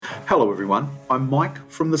Hello everyone, I'm Mike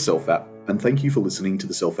from the Self App, and thank you for listening to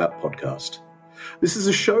the Self App podcast. This is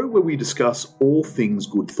a show where we discuss all things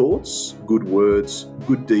good thoughts, good words,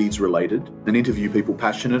 good deeds related, and interview people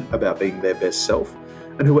passionate about being their best self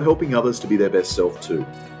and who are helping others to be their best self too.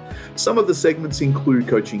 Some of the segments include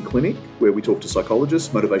Coaching Clinic, where we talk to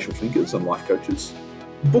psychologists, motivational thinkers, and life coaches.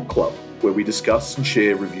 Book Club, where we discuss and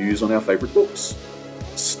share reviews on our favourite books.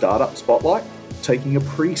 Startup Spotlight, taking a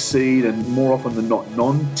pre-seed and more often than not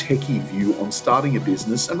non-techie view on starting a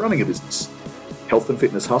business and running a business. Health and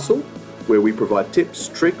Fitness Hustle, where we provide tips,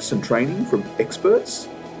 tricks and training from experts.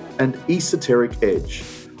 And Esoteric Edge,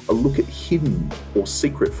 a look at hidden or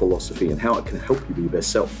secret philosophy and how it can help you be your best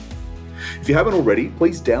self. If you haven't already,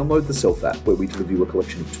 please download the Self App, where we deliver you a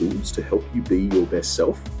collection of tools to help you be your best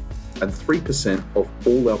self, and 3% of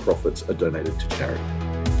all our profits are donated to charity.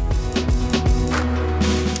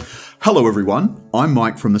 Hello everyone, I'm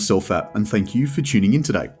Mike from the Self App, and thank you for tuning in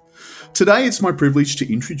today. Today it's my privilege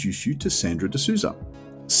to introduce you to Sandra D'Souza.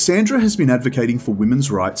 Sandra has been advocating for women's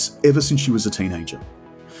rights ever since she was a teenager.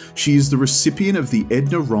 She is the recipient of the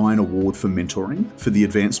Edna Ryan Award for Mentoring for the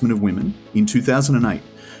Advancement of Women in 2008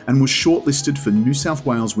 and was shortlisted for New South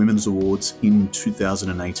Wales Women's Awards in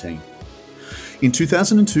 2018. In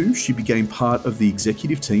 2002, she became part of the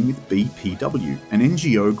executive team with BPW, an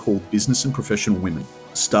NGO called Business and Professional Women,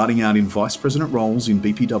 starting out in vice president roles in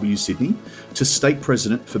BPW Sydney to state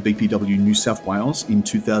president for BPW New South Wales in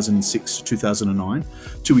 2006 to 2009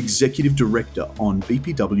 to executive director on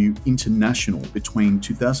BPW International between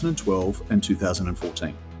 2012 and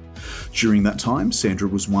 2014. During that time, Sandra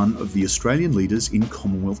was one of the Australian leaders in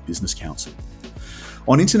Commonwealth Business Council.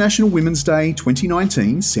 On International Women's Day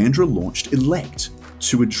 2019, Sandra launched Ellect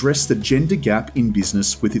to address the gender gap in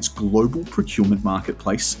business with its global procurement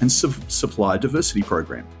marketplace and supplier diversity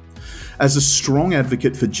program. As a strong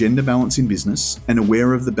advocate for gender balance in business and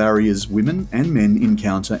aware of the barriers women and men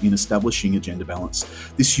encounter in establishing a gender balance,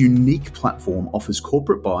 this unique platform offers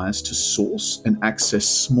corporate buyers to source and access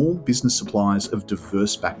small business suppliers of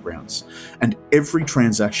diverse backgrounds, and every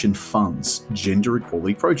transaction funds gender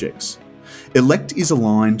equality projects. Ellect is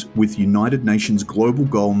aligned with United Nations Global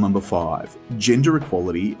Goal number 5, gender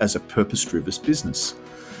equality as a purpose-driven business.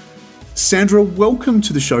 Sandra, welcome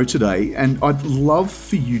to the show today, and I'd love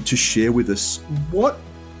for you to share with us what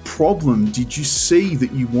problem did you see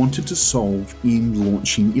that you wanted to solve in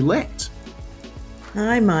launching Ellect?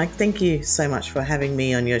 Hi, Mike. Thank you so much for having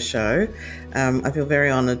me on your show. I feel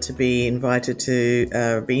very honoured to be invited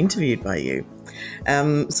to be interviewed by you.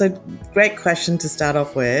 So great question to start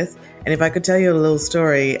off with. And if I could tell you a little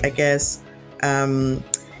story, I guess it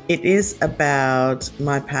is about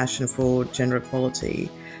my passion for gender equality.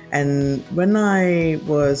 And when I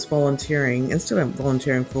was volunteering, and still am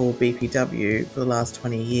volunteering for BPW for the last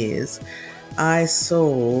 20 years, I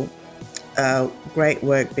saw great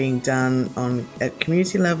work being done at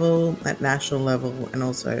community level, at national level, and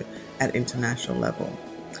also at international level.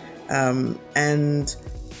 And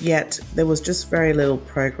yet there was just very little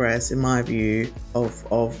progress, in my view, of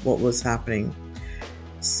what was happening.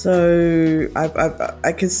 So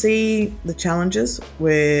I can see the challenges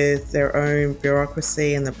with their own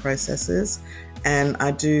bureaucracy and the processes, and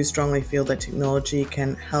I do strongly feel that technology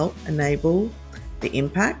can help enable the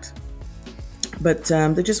impact, but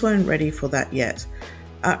they just weren't ready for that yet.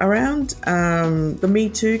 Around the Me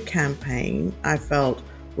Too campaign, I felt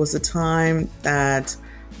was a time that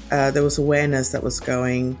there was awareness that was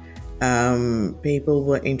going. People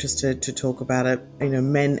were interested to talk about it.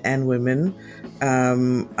 Men and women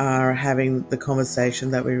are having the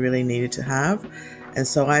conversation that we really needed to have. And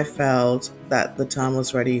so I felt that the time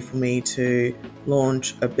was ready for me to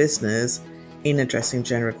launch a business in addressing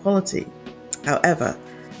gender equality. However,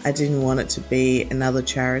 I didn't want it to be another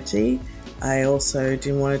charity. I also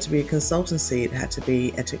didn't want it to be a consultancy. It had to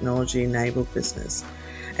be a technology-enabled business.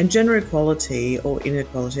 And gender equality, or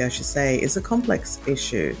inequality I should say, is a complex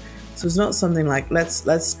issue. So it's not something like,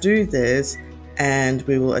 let's do this and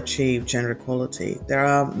we will achieve gender equality. There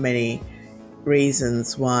are many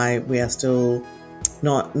reasons why we are still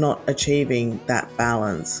not achieving that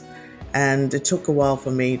balance. And it took a while for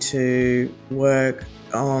me to work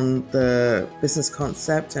on the business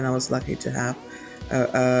concept, and I was lucky to have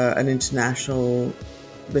an international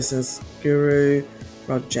business guru,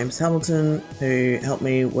 Rod James Hamilton, who helped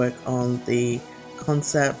me work on the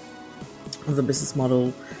concept of the business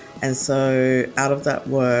model. And so out of that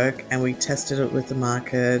work, and we tested it with the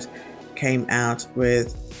market, came out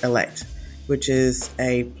with Ellect, which is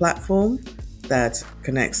a platform that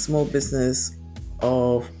connects small business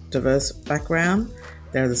of diverse background.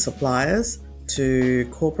 They're the suppliers to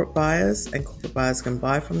corporate buyers, and corporate buyers can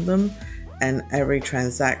buy from them. and every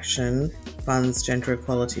transaction funds Gender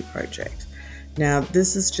Equality Project. Now,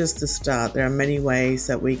 this is just the start. There are many ways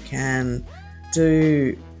that we can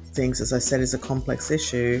do things. As I said, is a complex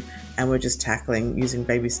issue, and we're just using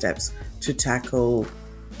baby steps to tackle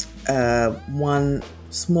one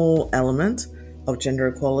small element of gender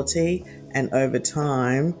equality, and over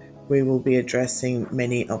time we will be addressing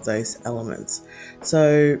many of those elements.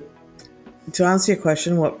 So to answer your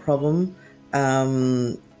question, what problem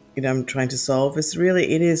I'm trying to solve,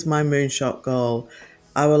 it is my moonshot goal.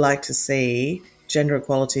 I would like to see gender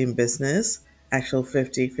equality in business, actual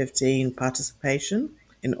 50-50 participation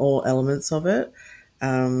in all elements of it.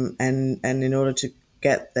 And in order to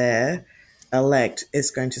get there, Ellect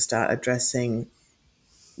is going to start addressing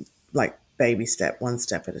like baby step, one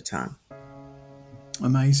step at a time.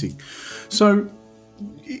 Amazing. So,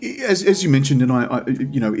 as you mentioned, and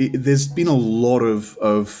there's been a lot of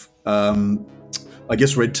I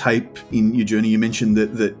guess, red tape in your journey. You mentioned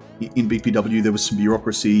that in BPW there was some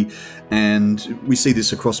bureaucracy, and we see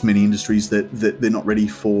this across many industries that they're not ready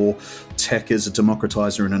for tech as a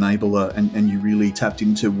democratizer and enabler, and you really tapped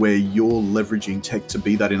into where you're leveraging tech to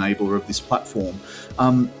be that enabler of this platform.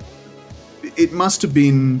 It must have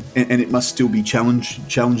been, and it must still be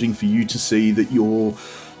challenging for you to see that your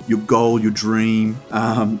goal, your dream,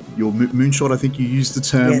 your moonshot, I think you used the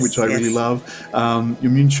term, Yes, which I really love.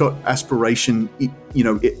 Your moonshot aspiration, it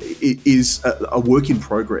is a work in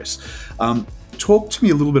progress. Talk to me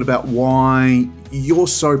a little bit about why you're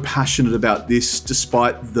so passionate about this,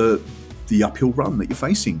 despite the uphill run that you're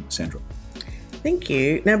facing, Sandra. Thank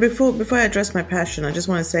you. Now, before I address my passion, I just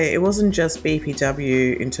want to say it wasn't just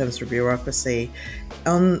BPW in terms of bureaucracy.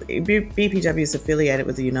 BPW is affiliated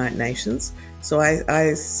with the United Nations, so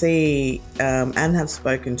I see and have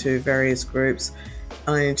spoken to various groups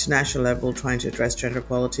on an international level trying to address gender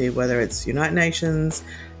equality, whether it's United Nations,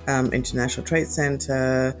 International Trade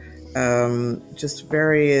Center, just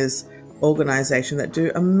various organizations that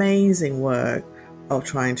do amazing work of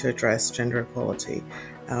trying to address gender equality.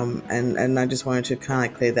 And I just wanted to kind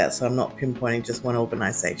of clear that, so I'm not pinpointing just one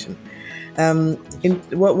organization.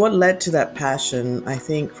 What led to that passion, I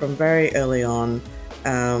think, from very early on,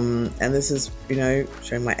 and this is,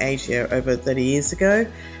 showing my age here, over 30 years ago,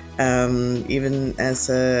 even as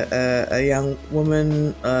a young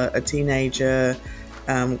woman, a teenager,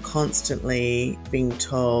 constantly being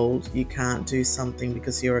told you can't do something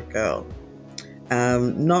because you're a girl.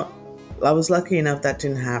 I was lucky enough that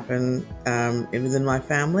didn't happen within my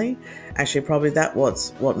family. Actually, probably that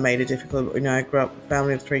was what made it difficult. I grew up with a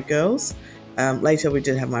family of 3 girls. Later, we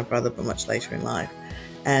did have my brother, but much later in life.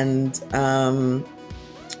 And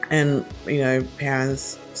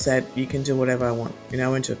parents said, you can do whatever I want. I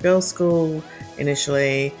went to a girls' school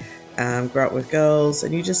initially, grew up with girls,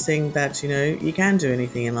 and you just think that, you can do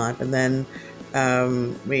anything in life. And then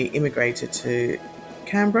we immigrated to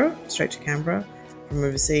Canberra, straight to Canberra, from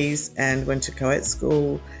overseas, and went to co-ed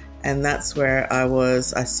school, and that's where I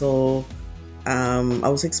was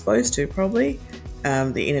exposed to probably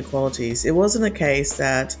the inequalities. It wasn't a case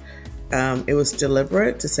that it was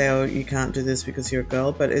deliberate to say, oh, you can't do this because you're a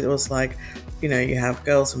girl, but it was like, you have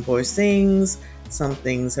girls and boys things. Some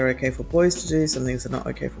things are okay for boys to do, some things are not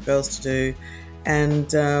okay for girls to do, and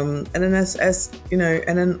then as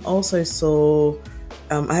and then also saw,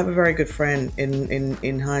 I have a very good friend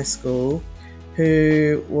in high school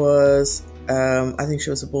who was, I think she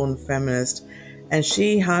was a born feminist, and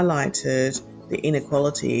she highlighted the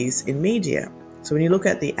inequalities in media. So when you look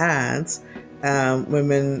at the ads,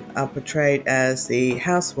 women are portrayed as the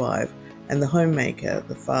housewife and the homemaker.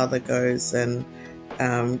 The father goes and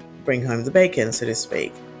bring home the bacon, so to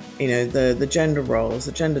speak. The gender roles,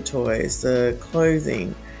 the gender toys, the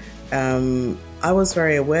clothing. I was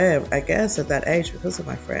very aware, I guess, at that age, because of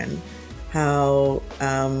my friend, how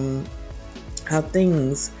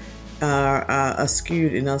things are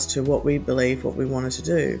skewed in us to what we believe, what we wanted to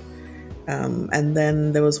do. And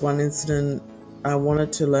then there was one incident. I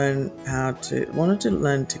wanted to learn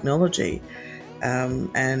technology.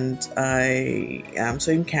 And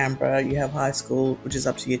so in Canberra, you have high school, which is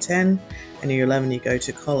up to year 10, and year 11, you go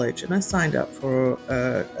to college. And I signed up for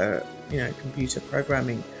a computer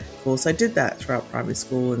programming course. I did that throughout primary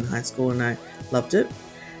school and high school, and I loved it.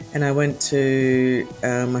 And I went to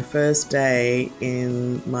my first day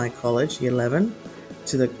in my college, year 11,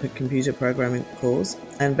 to the computer programming course.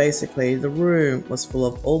 And basically the room was full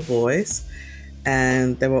of all boys,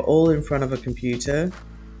 and they were all in front of a computer.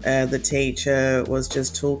 The teacher was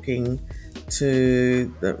just talking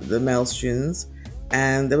to the male students,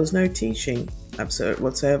 and there was no teaching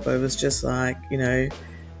whatsoever. It was just like,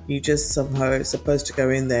 you just somehow supposed to go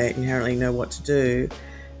in there, inherently know what to do.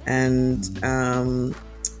 and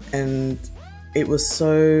it was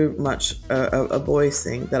so much a boys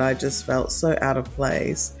thing that I just felt so out of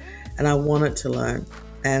place, and I wanted to learn,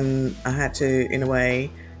 and I had to, in a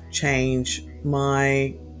way, change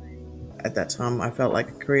my, at that time I felt like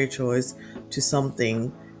a career choice, to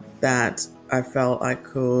something that I felt I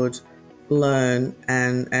could learn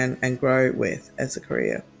and grow with as a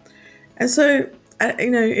career. And so,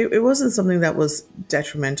 it wasn't something that was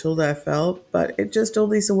detrimental that I felt, but it just, all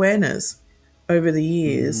these awareness over the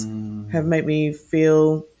years have made me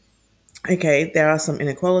feel, okay, there are some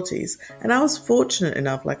inequalities. And I was fortunate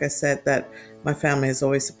enough, like I said, that my family has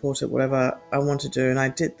always supported whatever I want to do, and I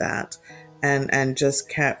did that, and just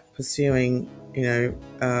kept pursuing,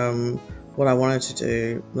 what I wanted to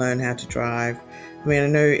do, learn how to drive. I mean, I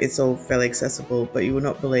know it's all fairly accessible, but you would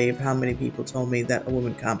not believe how many people told me that a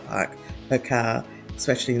woman can't park her car,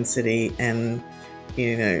 especially in the city, and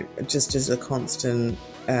just as a constant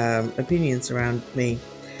opinions around me.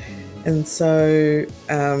 And so,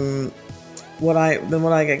 what I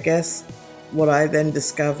then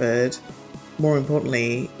discovered, more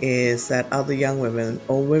importantly, is that other young women,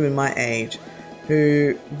 or women my age,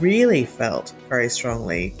 who really felt very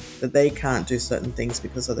strongly that they can't do certain things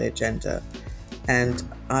because of their gender. And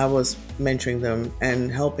I was mentoring them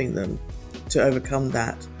and helping them to overcome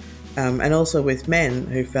that. And also with men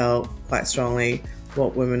who felt quite strongly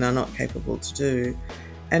what women are not capable to do.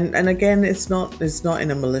 And again, it's not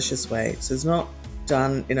in a malicious way. So it's not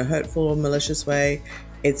done in a hurtful or malicious way.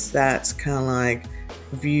 It's that kind of like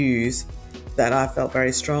views that I felt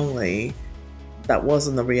very strongly that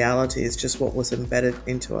wasn't the reality. It's just what was embedded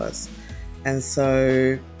into us. And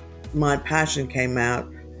so my passion came out,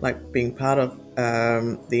 like being part of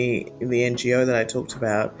the NGO that I talked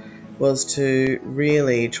about, was to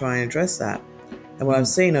really try and address that. And what I've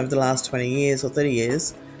seen over the last 20 years or 30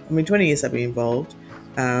 years, 20 years I've been involved,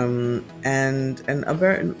 and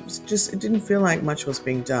it didn't feel like much was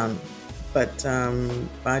being done. But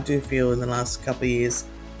I do feel in the last couple of years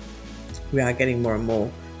we are getting more and more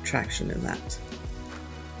traction in that.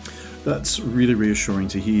 That's really reassuring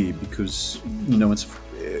to hear, because it's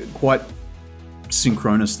quite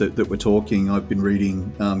synchronous that we're talking. I've been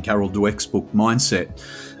reading Carol Dweck's book Mindset,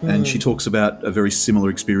 and she talks about a very similar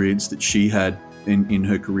experience that she had in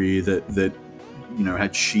her career, that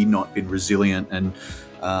had she not been resilient, and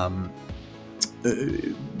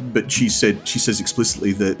but she says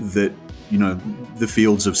explicitly that the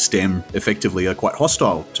fields of STEM effectively are quite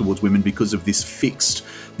hostile towards women because of this fixed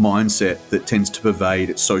mindset that tends to pervade.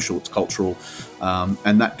 It's social, it's cultural,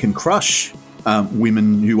 and that can crush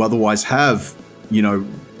women who otherwise have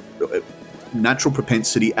natural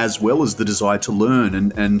propensity as well as the desire to learn,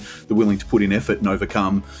 and the willing to put in effort and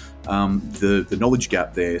overcome the knowledge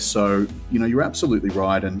gap there. So you're absolutely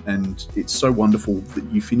right, and it's so wonderful that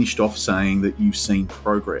you finished off saying that you've seen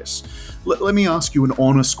progress. Let me ask you an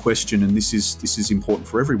honest question, and this is important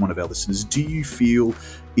for every one of our listeners. Do you feel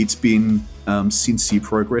it's been sincere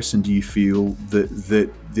progress, and do you feel that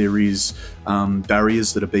there is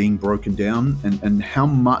barriers that are being broken down, and how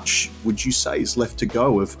much would you say is left to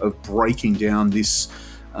go of breaking down this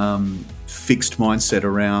fixed mindset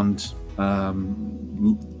around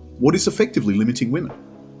what is effectively limiting women?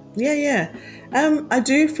 Yeah. I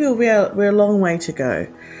do feel we're a long way to go,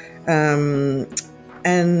 and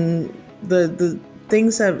the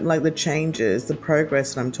things that, like the changes, the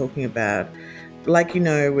progress that I'm talking about, like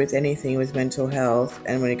with anything with mental health,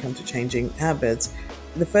 and when it comes to changing habits,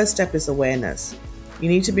 the first step is awareness. You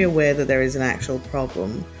need to be aware that there is an actual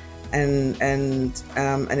problem, and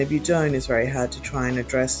if you don't, it's very hard to try and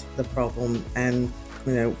address the problem and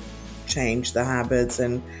change the habits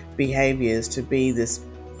and behaviors to be this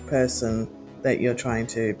person that you're trying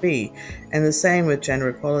to be. And the same with gender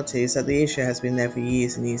equality, is that the issue has been there for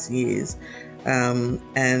years and years and years,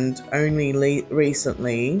 and only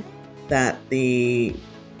recently that the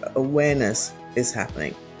awareness is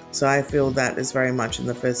happening. So I feel that is very much in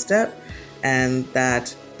the first step, and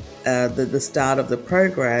that the start of the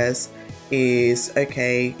progress is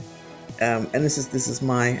okay. And this is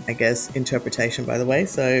my, I guess, interpretation, by the way.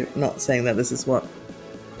 So not saying that this is what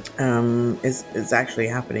is actually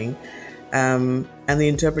happening. And the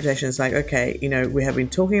interpretation is like, okay, we have been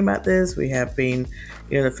talking about this. We have been,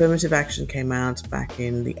 the affirmative action came out back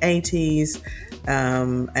in the 80s,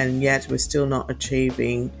 and yet we're still not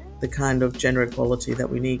achieving the kind of gender equality that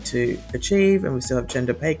we need to achieve, and we still have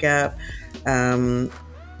gender pay gap.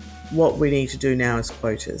 What we need to do now is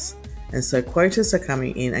quotas. And so quotas are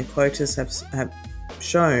coming in, and quotas have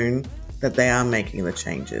shown that they are making the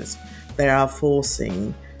changes. They are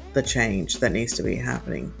forcing the change that needs to be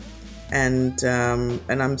happening. and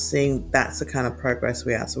I'm seeing that's the kind of progress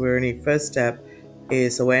we are. So we're in the first step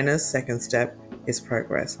is awareness, second step is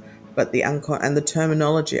progress. But the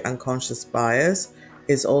terminology unconscious bias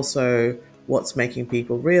is also what's making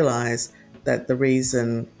people realize that the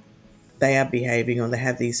reason they are behaving or they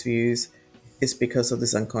have these views is because of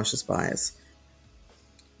this unconscious bias.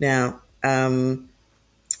 Now, I'm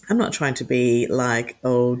not trying to be like,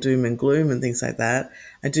 oh, doom and gloom and things like that.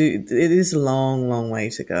 It is a long, long way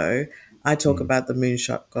to go. I talk about the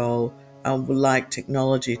moonshot goal. I would like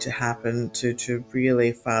technology to happen to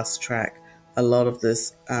really fast track a lot of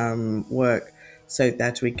this work so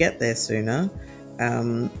that we get there sooner.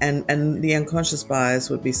 And the unconscious bias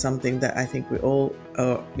would be something that I think we all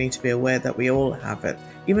need to be aware that we all have it.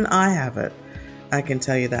 Even I have it. I can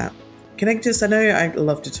tell you that. I know I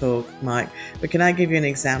love to talk, Mike, but can I give you an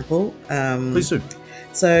example? Please do.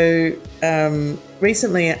 So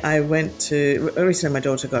recently my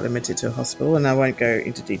daughter got admitted to a hospital, and I won't go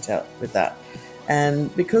into detail with that.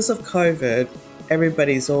 And because of COVID,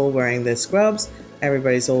 everybody's all wearing their scrubs,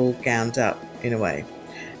 everybody's all gowned up in a way.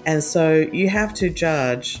 And so you have to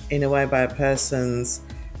judge in a way by a person's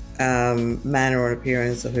manner or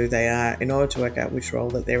appearance of who they are in order to work out which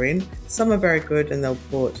role that they're in. Some are very good and they'll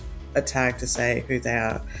put a tag to say who they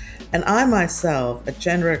are. And I myself, a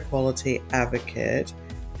gender equality advocate,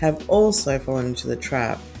 have also fallen into the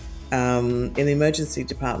trap. In the emergency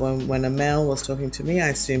department, when a male was talking to me, I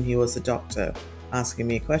assumed he was a doctor asking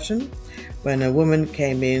me a question. When a woman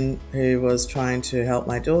came in who was trying to help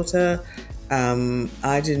my daughter,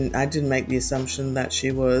 I didn't make the assumption that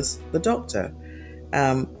she was the doctor.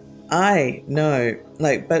 I know,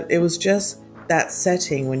 but it was just that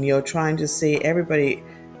setting when you're trying to see everybody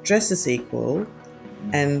dressed as equal,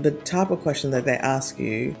 and the type of question that they ask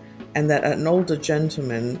you, and that an older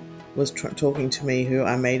gentleman was talking to me who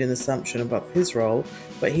I made an assumption about his role,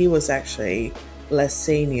 but he was actually less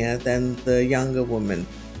senior than the younger woman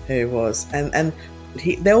who was, and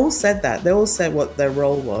they all said that. They all said what their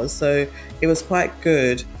role was, so it was quite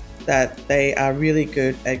good that they are really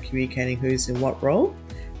good at communicating who's in what role.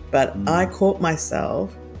 But I caught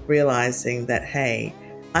myself realizing that, hey,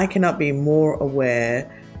 I cannot be more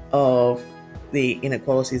aware of the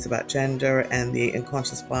inequalities about gender and the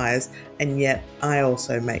unconscious bias, and yet I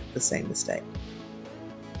also make the same mistake.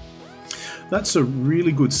 That's a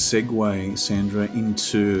really good segue, Sandra,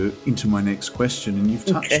 into my next question, and you've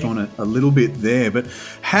touched on it a little bit there. But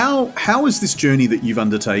how has this journey that you've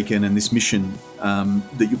undertaken and this mission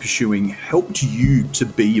that you're pursuing helped you to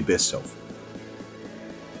be your best self?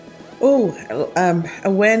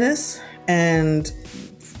 Awareness and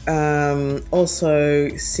also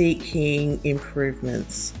seeking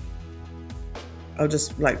improvements. I'll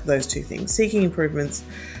just like those two things. Seeking improvements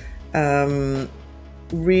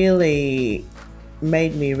really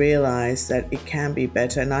made me realize that it can be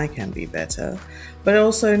better and I can be better, but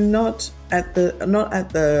also not at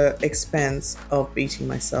the expense of beating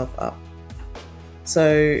myself up.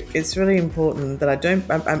 So it's really important that I don't.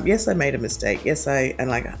 Yes, I made a mistake. Yes, I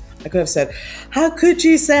could have said, "How could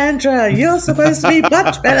you, Sandra? You're supposed to be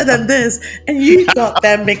much better than this, and you got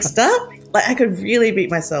them mixed up." Like, I could really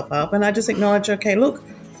beat myself up, and I just acknowledge, okay, look,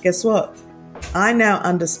 guess what? I now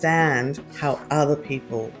understand how other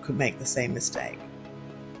people could make the same mistake.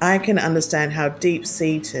 I can understand how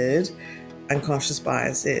deep-seated unconscious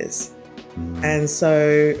bias is, and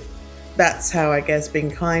so that's how, I guess,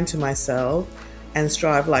 being kind to myself and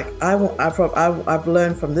strive. Like I've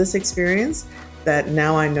learned from this experience that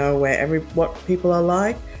now I know what people are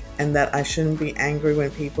like, and that I shouldn't be angry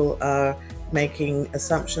when people are making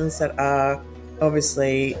assumptions that are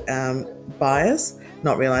obviously biased,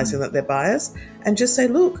 not realizing that they're biased, and just say,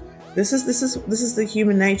 look, this is the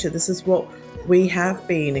human nature. This is what we have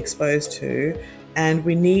been exposed to, and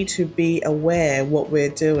we need to be aware what we're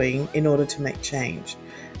doing in order to make change.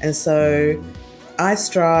 And so I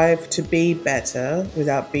strive to be better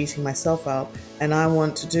without beating myself up, and I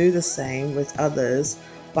want to do the same with others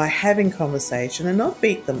by having conversation and not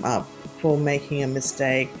beat them up for making a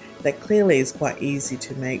mistake that clearly is quite easy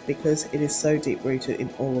to make because it is so deep-rooted in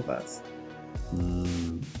all of us.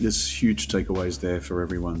 There's huge takeaways there for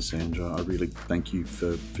everyone, Sandra. I really thank you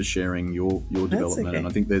for sharing your development, okay. And I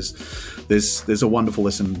think there's a wonderful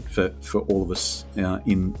lesson for all of us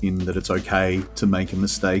in that it's okay to make a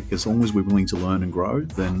mistake as long as we're willing to learn and grow.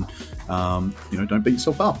 Then don't beat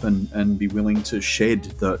yourself up and be willing to shed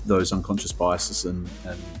those unconscious biases and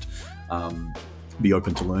be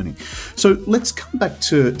open to learning. So let's come back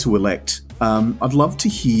to Ellect. I'd love to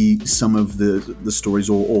hear some of the stories,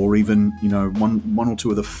 or even one or two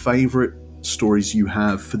of the favourite stories you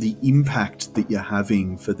have for the impact that you're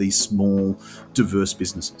having for these small, diverse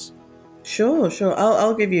businesses. Sure.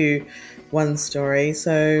 I'll give you one story.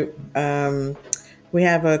 So, we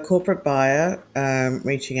have a corporate buyer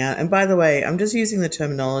reaching out. And by the way, I'm just using the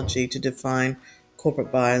terminology to define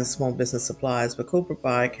corporate buyer and small business suppliers. But corporate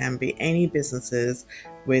buyer can be any businesses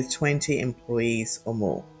with 20 employees or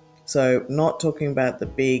more. So, not talking about the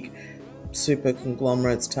big super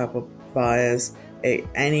conglomerates type of buyers.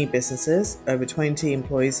 Any businesses over 20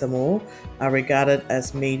 employees or more are regarded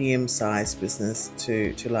as medium-sized business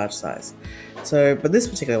to large size. So, but this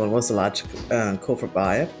particular one was a large corporate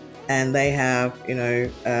buyer, and they have,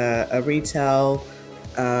 a retail,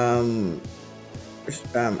 um,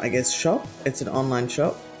 I guess, shop. It's an online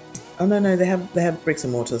shop. Oh no, they have bricks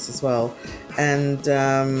and mortars as well, and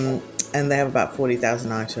they have about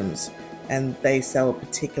 40,000 items, and they sell a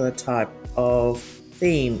particular type of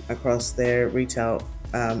theme across their retail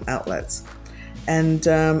outlets, and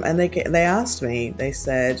they asked me. They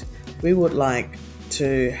said we would like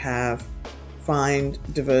to find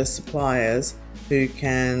diverse suppliers who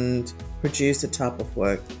can produce the type of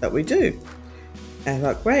work that we do. And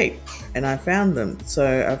I thought, great. And I found them.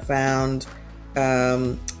 So I found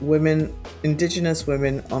women, Indigenous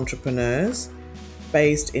women entrepreneurs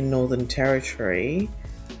based in Northern Territory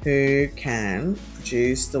who can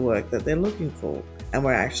produce the work that they're looking for. And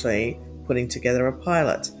we're actually putting together a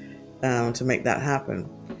pilot to make that happen.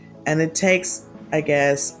 And it takes, I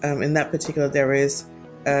guess, in that particular, there is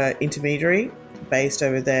an intermediary based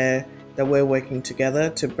over there that we're working together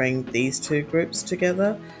to bring these two groups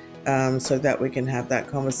together, so that we can have that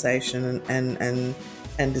conversation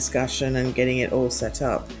and discussion and getting it all set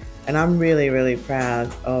up. And I'm really, really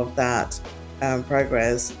proud of that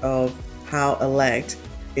progress of how Ellect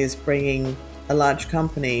is bringing a large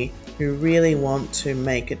company who really want to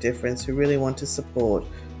make a difference, who really want to support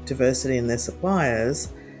diversity in their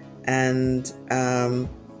suppliers, and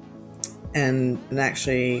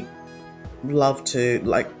actually love to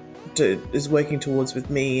is working towards with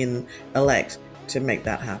me and Ellect to make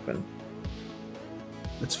that happen.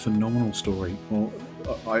 That's a phenomenal story. Well,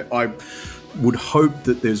 I would hope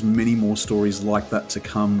that there's many more stories like that to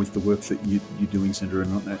come with the work that you're doing, Sandra,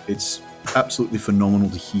 and it's absolutely phenomenal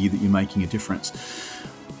to hear that you're making a difference.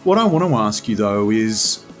 What I want to ask you, though,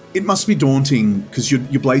 is it must be daunting because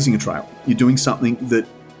you're blazing a trail. You're doing something that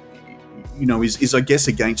is I guess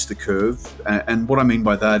against the curve, and what I mean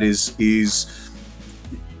by that is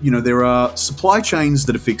there are supply chains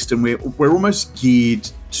that are fixed, and we're almost geared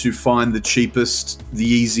to find the cheapest, the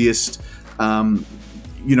easiest, and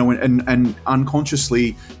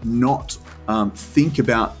unconsciously not think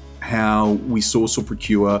about how we source or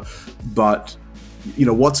procure, but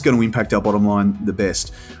what's going to impact our bottom line the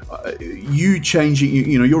best. You changing,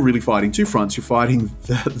 you're really fighting two fronts. You're fighting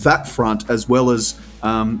that front as well as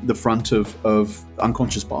the front of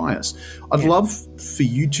unconscious bias. I'd love for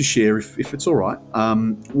you to share, if it's all right,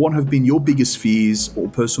 what have been your biggest fears or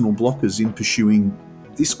personal blockers in pursuing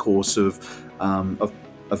this course of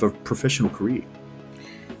a professional career?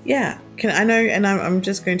 Yeah, I know, and I'm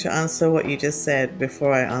just going to answer what you just said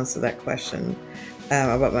before I answer that question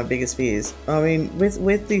about my biggest fears. I mean,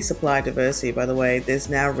 with the supply diversity, by the way, there's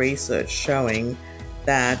now research showing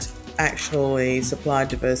that actually supply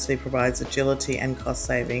diversity provides agility and cost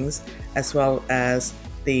savings, as well as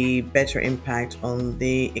the better impact on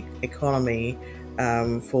the economy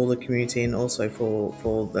for the community and also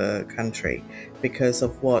for the country, because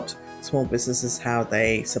of what small businesses, how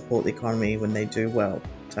they support the economy when they do well,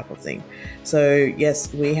 type of thing. So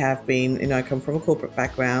yes, we have been, I come from a corporate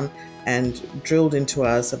background, and drilled into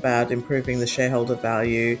us about improving the shareholder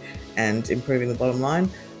value and improving the bottom line.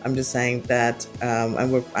 I'm just saying that,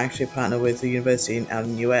 and we're actually partnered with the university out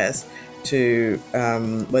in the US to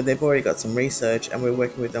where they've already got some research, and we're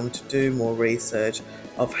working with them to do more research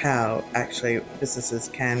of how actually businesses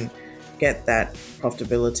can get that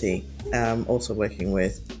profitability, also working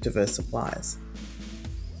with diverse suppliers.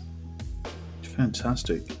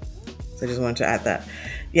 Fantastic. So I just wanted to add that.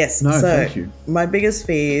 Yes. No, so thank you. My biggest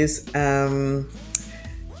fears.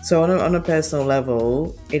 So on a personal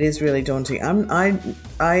level, it is really daunting. Even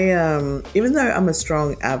though I'm a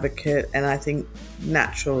strong advocate, and I think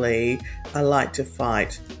naturally I like to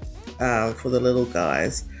fight for the little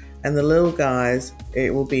guys, and the little guys,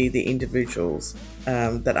 it will be the individuals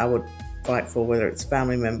that I would fight for, whether it's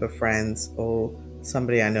family member, friends, or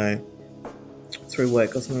somebody I know through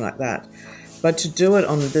work or something like that. But to do it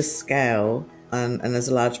on this scale and as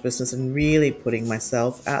a large business and really putting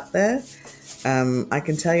myself out there, I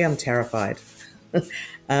can tell you I'm terrified.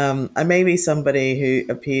 I may be somebody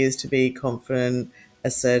who appears to be confident,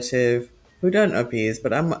 assertive, who don't appears,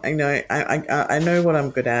 but I know what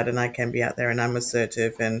I'm good at, and I can be out there, and I'm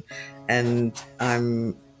assertive, and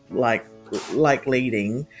I'm like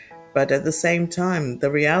leading, but at the same time,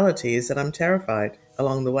 the reality is that I'm terrified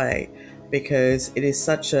along the way because it is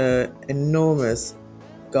such a enormous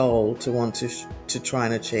goal to want to try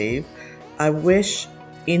and achieve. I wish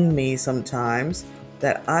in me sometimes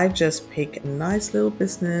that I just pick a nice little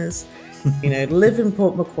business, live in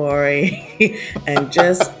Port Macquarie and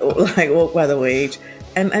just like walk by the beach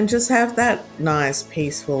and just have that nice,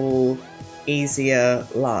 peaceful, easier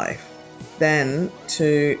life than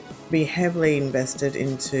to be heavily invested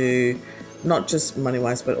into not just money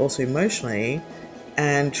wise, but also emotionally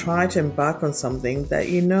and try to embark on something that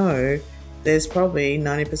there's probably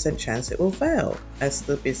 90% chance it will fail, as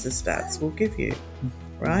the business stats will give you,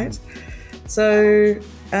 right? So,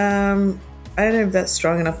 I don't know if that's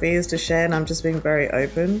strong enough ears to share, and I'm just being very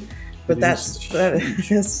open. But that's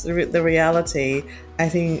the reality. I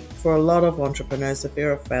think for a lot of entrepreneurs, the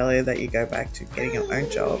fear of failure that you go back to getting your own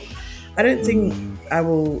job. I don't think I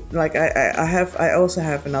will. Like I also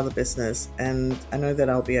have another business, and I know that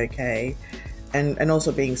I'll be okay. And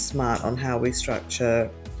also being smart on how we structure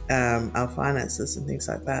our finances and things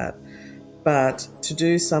like that. But to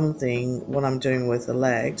do something, what I'm doing with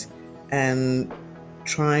Ellect, and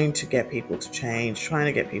trying to get people to change, trying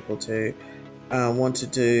to get people to want to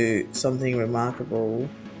do something remarkable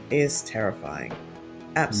is terrifying.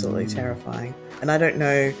 Absolutely terrifying. And I don't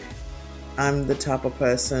know, I'm the type of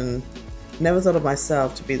person, never thought of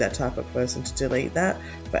myself to be that type of person to delete that.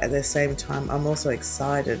 But at the same time, I'm also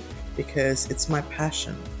excited because it's my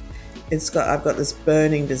passion. I've got this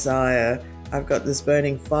burning desire. I've got this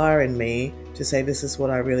burning fire in me to say this is what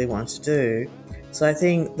I really want to do. So I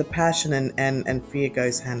think the passion and fear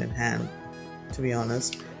goes hand in hand, to be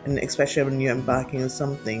honest. And especially when you're embarking on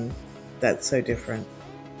something that's so different.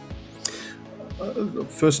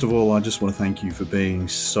 First of all, I just want to thank you for being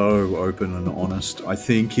so open and honest. I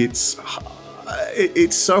think it's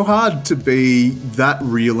so hard to be that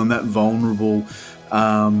real and that vulnerable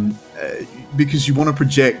because you want to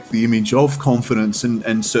project the image of confidence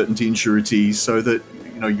and certainty and surety, so that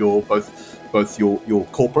you're both your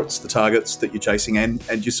corporates, the targets that you're chasing,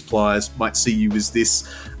 and your suppliers might see you as this,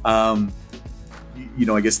 I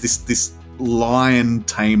guess this lion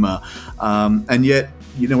tamer, and yet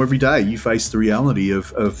every day you face the reality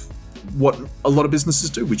of what a lot of businesses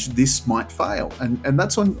do, which this might fail, and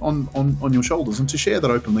that's on your shoulders. And to share that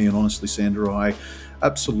openly and honestly, Sandra, I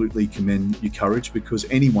absolutely commend your courage, because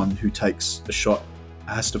anyone who takes a shot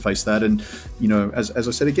has to face that. And as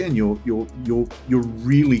I said again, you're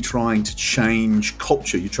really trying to change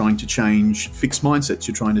culture. You're trying to change fixed mindsets.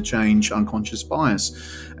 You're trying to change unconscious bias,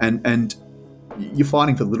 and you're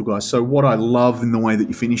fighting for the little guys. So what I love in the way that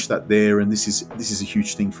you finish that there, and this is a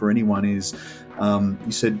huge thing for anyone, is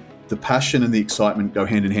you said the passion and the excitement go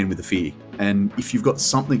hand in hand with the fear. And if you've got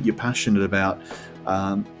something you're passionate about,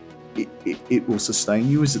 it will sustain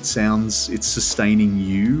you. As it sounds, it's sustaining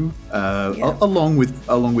you, along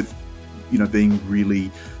with being really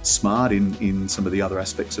smart in some of the other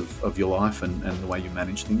aspects of your life and the way you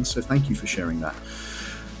manage things. So thank you for sharing that.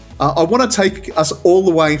 I want to take us all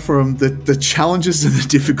the way from the challenges and the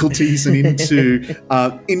difficulties and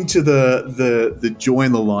into the joy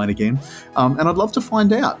and the light again. And I'd love to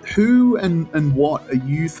find out who and what are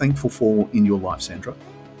you thankful for in your life, Sandra?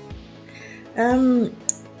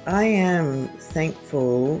 I am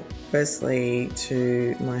thankful, firstly,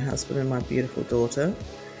 to my husband and my beautiful daughter.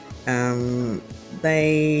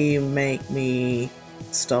 They make me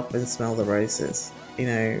stop and smell the roses.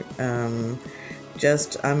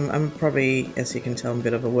 I'm probably, as you can tell, I'm a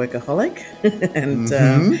bit of a workaholic, and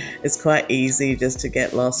it's quite easy just to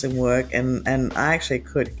get lost in work. And I actually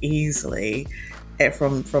could easily,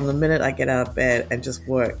 from the minute I get out of bed and just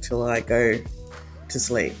work till I go to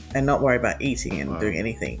sleep and not worry about eating and doing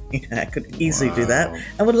anything. I could easily do that.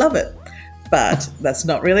 I would love it. But that's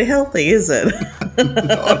not really healthy, is it?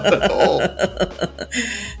 Not at all.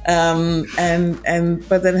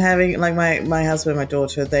 But then having like my husband and my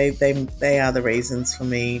daughter, they are the reasons for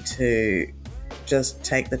me to just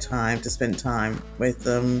take the time to spend time with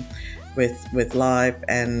them, with life.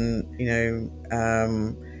 And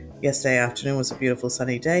yesterday afternoon was a beautiful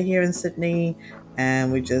sunny day here in Sydney,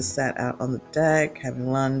 and we just sat out on the deck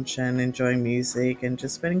having lunch and enjoying music and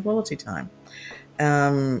just spending quality time.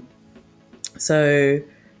 So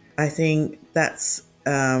I think that's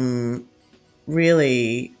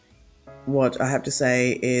really what I have to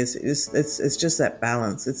say is it's just that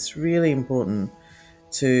balance. It's really important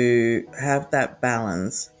to have that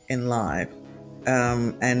balance in life,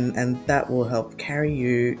 and that will help carry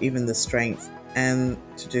you even the strength and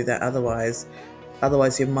to do that. Otherwise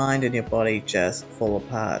your mind and your body just fall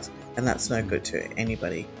apart, and that's no good to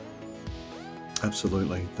anybody.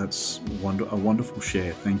 Absolutely. That's a wonderful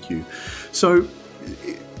share. Thank you. So,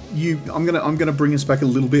 I'm gonna bring us back a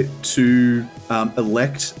little bit to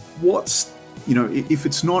Ellect. What's, if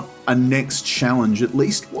it's not a next challenge, at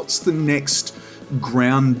least what's the next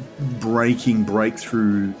groundbreaking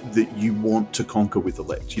breakthrough that you want to conquer with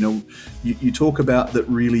Ellect? You talk about that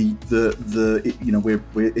really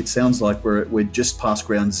we're it sounds like we're just past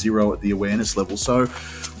ground zero at the awareness level. So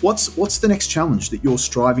what's the next challenge that you're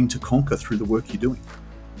striving to conquer through the work you're doing?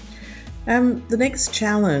 The next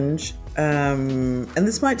challenge, and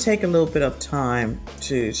this might take a little bit of time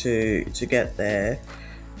to get there,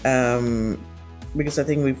 because I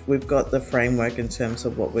think we've got the framework in terms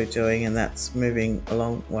of what we're doing, and that's moving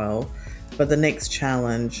along well. But the next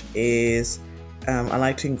challenge is I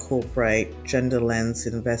like to incorporate gender lens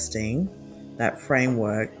investing, that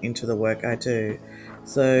framework, into the work I do.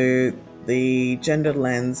 So the gender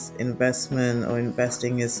lens investment or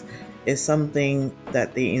investing is something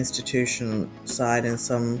that the institution side and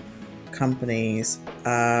some companies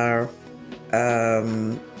are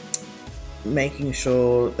making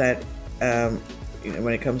sure that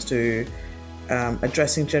when it comes to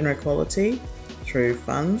addressing gender equality through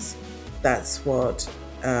funds, that's what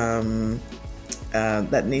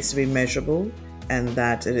that needs to be measurable, and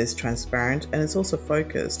that it is transparent, and it's also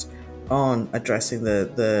focused on addressing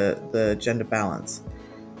the gender balance.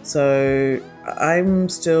 So I'm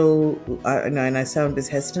still, and I sound a bit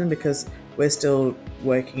hesitant because we're still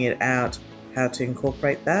working it out how to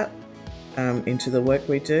incorporate that into the work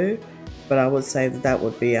we do. But I would say that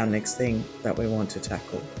would be our next thing that we want to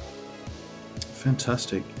tackle.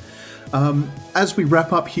 Fantastic. As we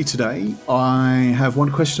wrap up here today, I have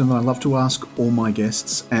one question that I love to ask all my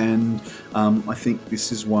guests, and I think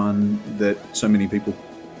this is one that so many people,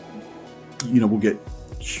 will get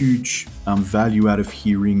huge value out of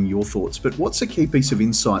hearing your thoughts. But what's a key piece of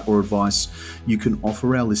insight or advice you can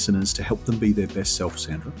offer our listeners to help them be their best self,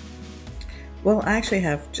 Sandra? Well, I actually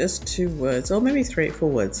have just 2 words, or maybe 3 or 4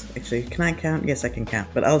 words. Actually, can I count? Yes, I can count,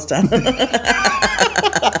 but I'll start.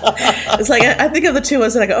 It's like I think of the 2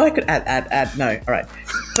 words and I go, I could add. No, all right.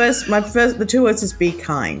 The 2 words is be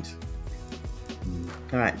kind.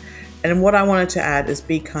 All right. And what I wanted to add is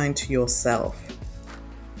be kind to yourself.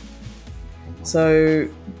 So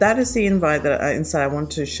that is the insight I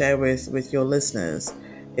want to share with your listeners,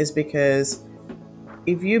 is because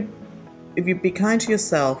if you be kind to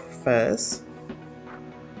yourself first,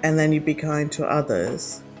 and then you be kind to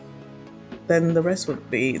others, then the rest would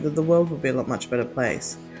be, the world would be a lot much better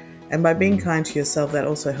place. And by being kind to yourself, that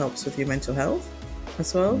also helps with your mental health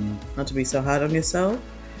as well, not to be so hard on yourself.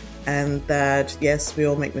 And that, yes, we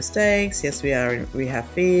all make mistakes. Yes, we have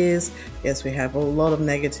fears. Yes, we have a lot of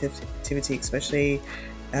negativity, especially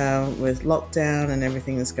with lockdown and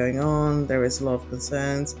everything that's going on. There is a lot of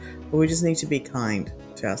concerns, but we just need to be kind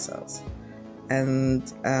to ourselves.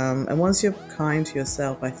 And once you're kind to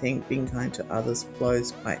yourself, I think being kind to others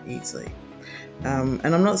flows quite easily. And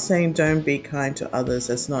I'm not saying don't be kind to others.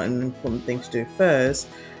 That's not an important thing to do first.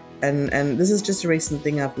 And this is just a recent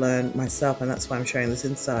thing I've learned myself, and that's why I'm sharing this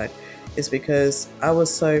insight, is because I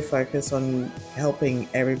was so focused on helping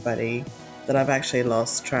everybody that I've actually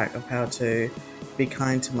lost track of how to be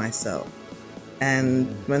kind to myself. And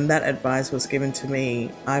when that advice was given to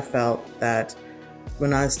me, I felt that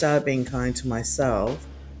when I started being kind to myself,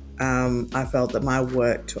 I felt that my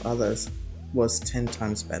work to others was 10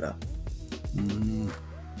 times better.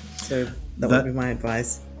 So that would be my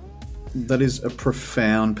advice. That is a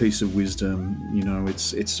profound piece of wisdom.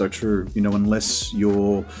 It's so true. Unless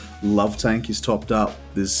your love tank is topped up,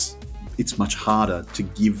 it's much harder to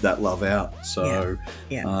give that love out. So,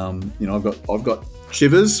 I've got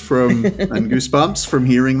shivers from and goosebumps from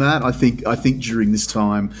hearing that. I think during this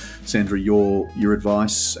time, Sandra, your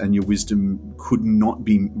advice and your wisdom could not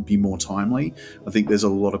be more timely. I think there's a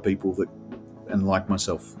lot of people that, and like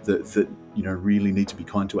myself, that really need to be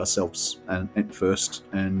kind to ourselves and at first,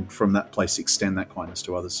 and from that place extend that kindness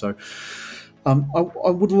to others. So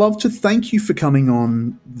I would love to thank you for coming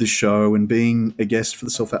on the show and being a guest for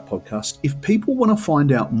the Self App podcast. If people want to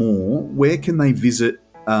find out more, where can they visit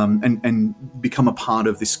and become a part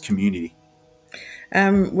of this community?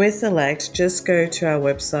 With Ellect, just go to our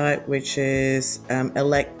website, which is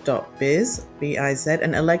ellect.biz, B-I-Z,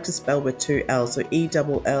 and Ellect is spelled with 2 L's, so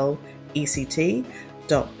ELLECT.biz.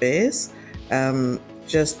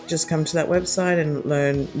 Just come to that website and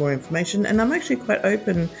learn more information. And I'm actually quite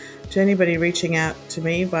open to anybody reaching out to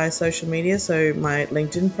me via social media, so my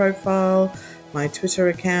LinkedIn profile, my Twitter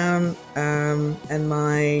account, and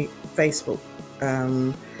my Facebook.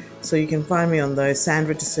 So you can find me on those.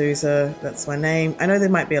 Sandra D'Souza, that's my name. I know there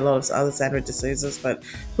might be a lot of other Sandra D'Souzas, but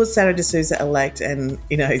put Sandra D'Souza Ellect, and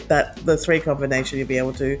that the three combination, you'll be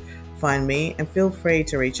able to find me. And feel free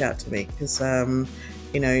to reach out to me because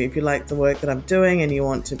if you like the work that I'm doing and you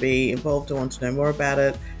want to be involved or want to know more about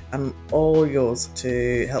it, I'm all yours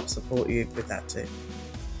to help support you with that too.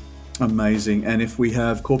 Amazing. And if we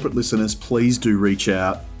have corporate listeners, please do reach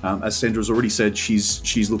out. As Sandra's already said,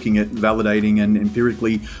 she's looking at validating and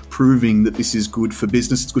empirically proving that this is good for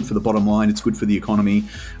business, it's good for the bottom line, it's good for the economy.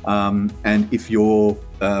 And if you're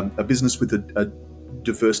a business with a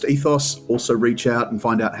diverse ethos, also reach out and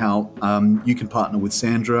find out how you can partner with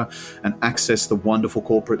Sandra and access the wonderful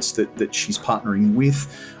corporates that she's partnering with.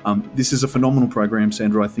 This is a phenomenal program,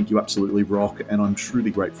 Sandra. I think you absolutely rock, and I'm truly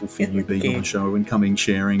grateful for you being on the show and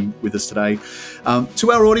sharing with us today.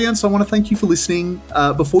 To our audience, I want to thank you for listening.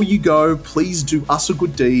 Before you go, please do us a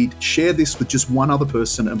good deed. Share this with just one other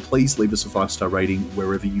person, and please leave us a 5-star rating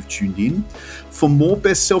wherever you've tuned in. For more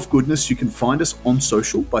Best Self goodness, you can find us on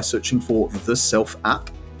social by searching for The Self app.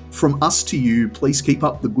 From us to you, please keep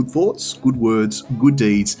up the good thoughts, good words, good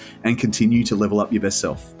deeds, and continue to level up your best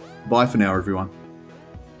self. Bye for now, everyone.